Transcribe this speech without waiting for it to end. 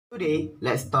Today,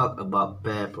 let's talk about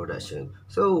pair production.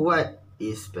 So, what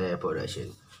is pair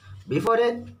production? Before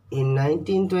that, in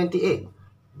 1928,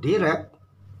 Dirac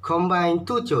combined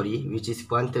two theories, which is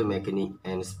quantum mechanics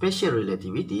and special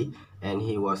relativity, and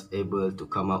he was able to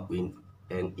come up with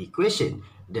an equation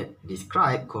that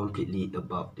described completely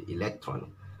about the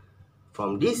electron.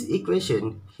 From this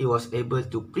equation, he was able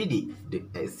to predict the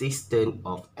existence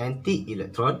of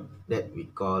anti-electron that we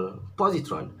call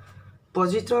positron.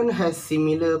 Positron has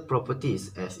similar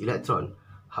properties as electron.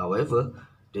 However,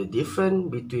 the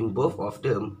difference between both of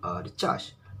them are the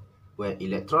charge. Where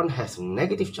electron has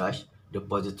negative charge, the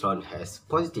positron has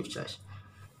positive charge.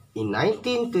 In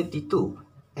 1932,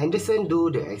 Anderson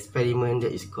do the experiment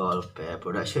that is called pair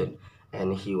production,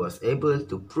 and he was able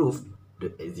to prove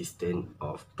the existence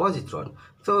of positron.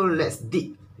 So let's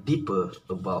dig deeper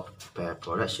about pair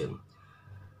production.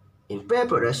 In pair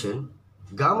production,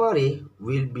 gamma ray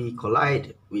will be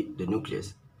collide with the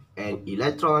nucleus, and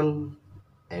electron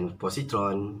and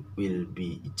positron will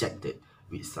be ejected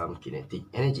with some kinetic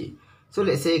energy. So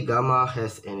let's say gamma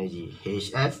has energy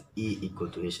hf, E equal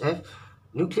to hf.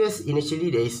 Nucleus,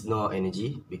 initially there is no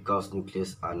energy because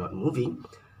nucleus are not moving,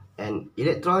 and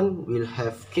electron will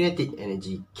have kinetic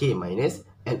energy k minus,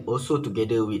 and also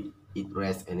together with it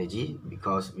rest energy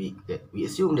because we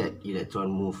assume that electron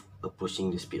move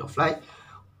approaching the speed of light.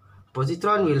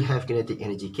 Positron will have kinetic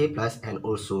energy k plus and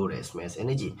also rest mass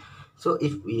energy. So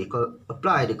if we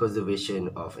apply the conservation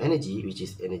of energy, which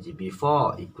is energy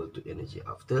before equal to energy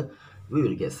after, we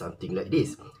will get something like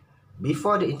this.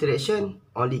 Before the interaction,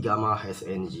 only gamma has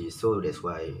energy, so that's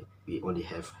why we only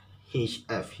have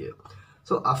HF here.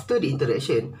 So after the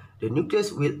interaction, the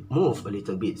nucleus will move a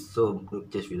little bit, so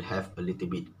nucleus will have a little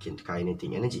bit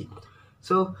kinetic energy.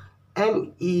 So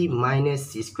Me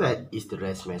minus c squared is the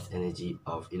rest mass energy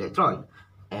of electron.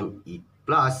 Me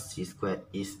plus c squared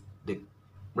is the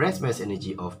rest mass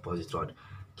energy of positron.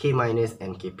 K minus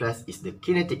and K plus is the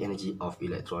kinetic energy of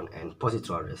electron and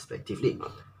positron respectively.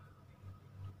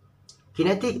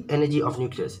 Kinetic energy of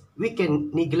nucleus, we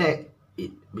can neglect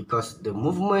it because the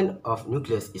movement of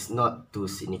nucleus is not too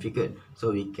significant,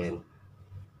 so we can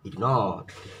ignore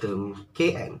the term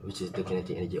Kn, which is the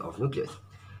kinetic energy of nucleus.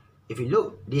 If you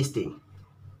look this thing,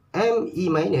 Me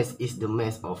minus is the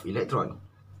mass of electron,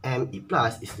 Me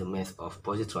plus is the mass of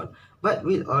positron, but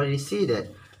we'll already see that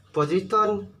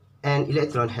positron and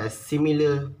electron has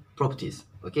similar properties,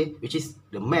 okay, which is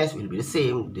the mass will be the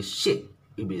same, the shape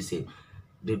will be the same.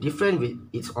 The difference with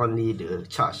it's only the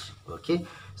charge, okay.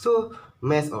 So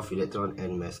mass of electron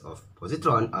and mass of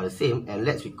positron are the same, and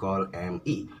let's recall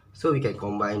Me. So we can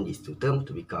combine these two terms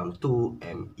to become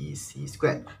 2mec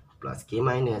squared plus k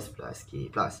minus plus k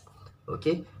plus,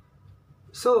 okay.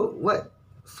 So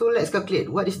let's calculate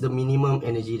what is the minimum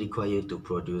energy required to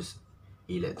produce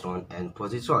electron and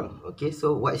positron, okay.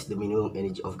 So what is the minimum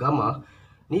energy of gamma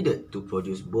needed to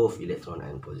produce both electron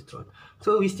and positron?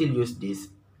 So we still use this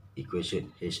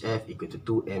equation, hf equal to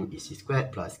 2mec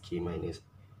squared plus k minus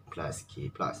plus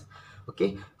k plus,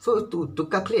 okay. So to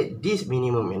calculate this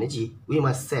minimum energy, we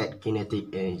must set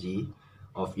kinetic energy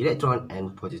of electron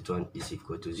and positron is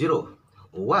equal to 0.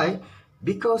 Why?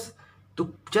 Because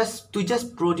to just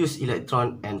produce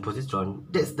electron and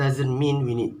positron, that doesn't mean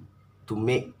we need to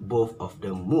make both of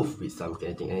them move with some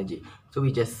kinetic energy. So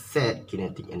we just set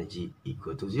kinetic energy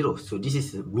equal to 0. So this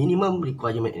is the minimum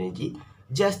requirement energy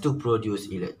just to produce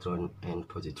electron and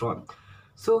positron.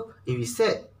 So if we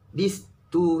set these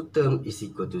two terms is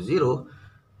equal to 0,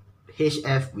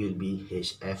 HF will be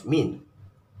HF min,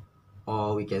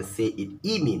 or we can say it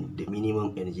E min, the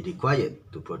minimum energy required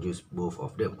to produce both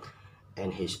of them.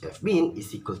 And HF min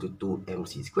is equal to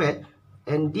 2mc squared,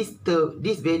 and this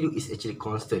value is actually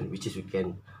constant, which is we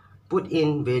can put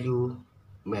in value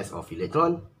mass of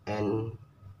electron and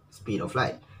speed of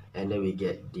light, and then we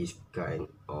get this kind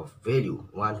of value,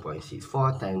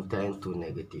 1.64 times 10 to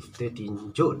negative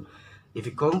 13 joule. If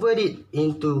you convert it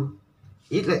into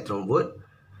electron volt,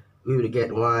 we will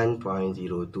get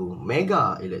 1.02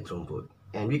 mega electron volt,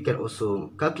 and we can also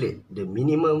calculate the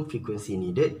minimum frequency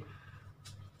needed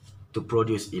to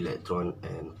produce electron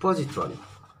and positron.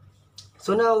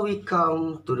 So now we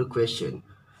come to the question,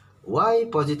 why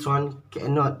positron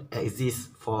cannot exist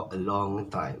for a long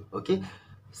time, okay.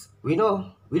 We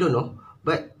don't know,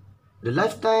 but the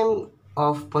lifetime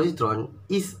of positron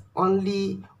is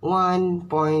only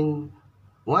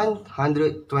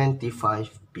 1.125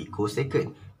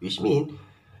 picosecond, which means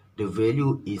the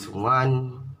value is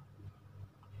 1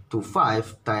 to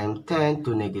 5 times 10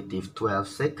 to negative 12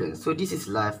 seconds. So this is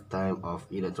lifetime of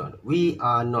electron. We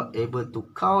are not able to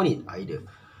count it either,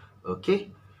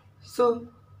 okay. So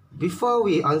Before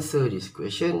we answer this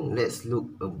question, let's look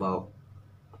about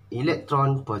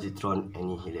electron-positron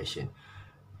annihilation.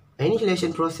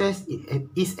 Annihilation process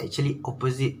is actually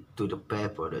opposite to the pair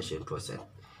production process.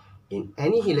 In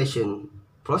annihilation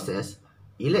process,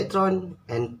 electron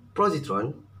and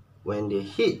positron, when they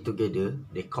hit together,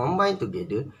 they combine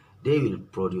together, they will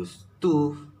produce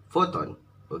two photons.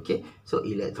 Okay, so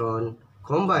electron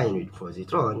combined with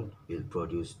positron will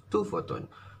produce two photons.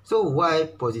 So why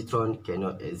positron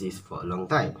cannot exist for a long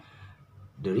time?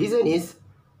 The reason is,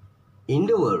 in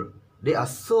the world, there are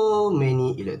so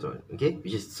many electrons, okay,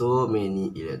 which is so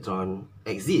many electrons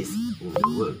exist in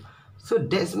the world. So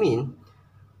that means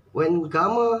when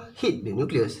gamma hit the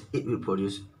nucleus, it will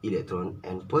produce electron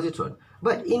and positron.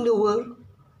 But in the world,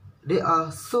 there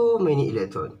are so many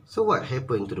electrons. So what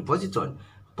happened to the positron?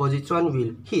 Positron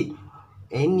will hit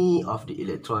any of the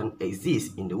electron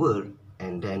exist in the world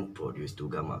and then produce two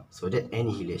gamma. So that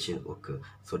annihilation occur.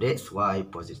 So that's why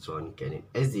positron can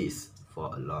exist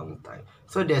for a long time.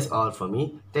 So that's all for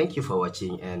me. Thank you for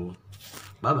watching and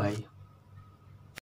bye bye.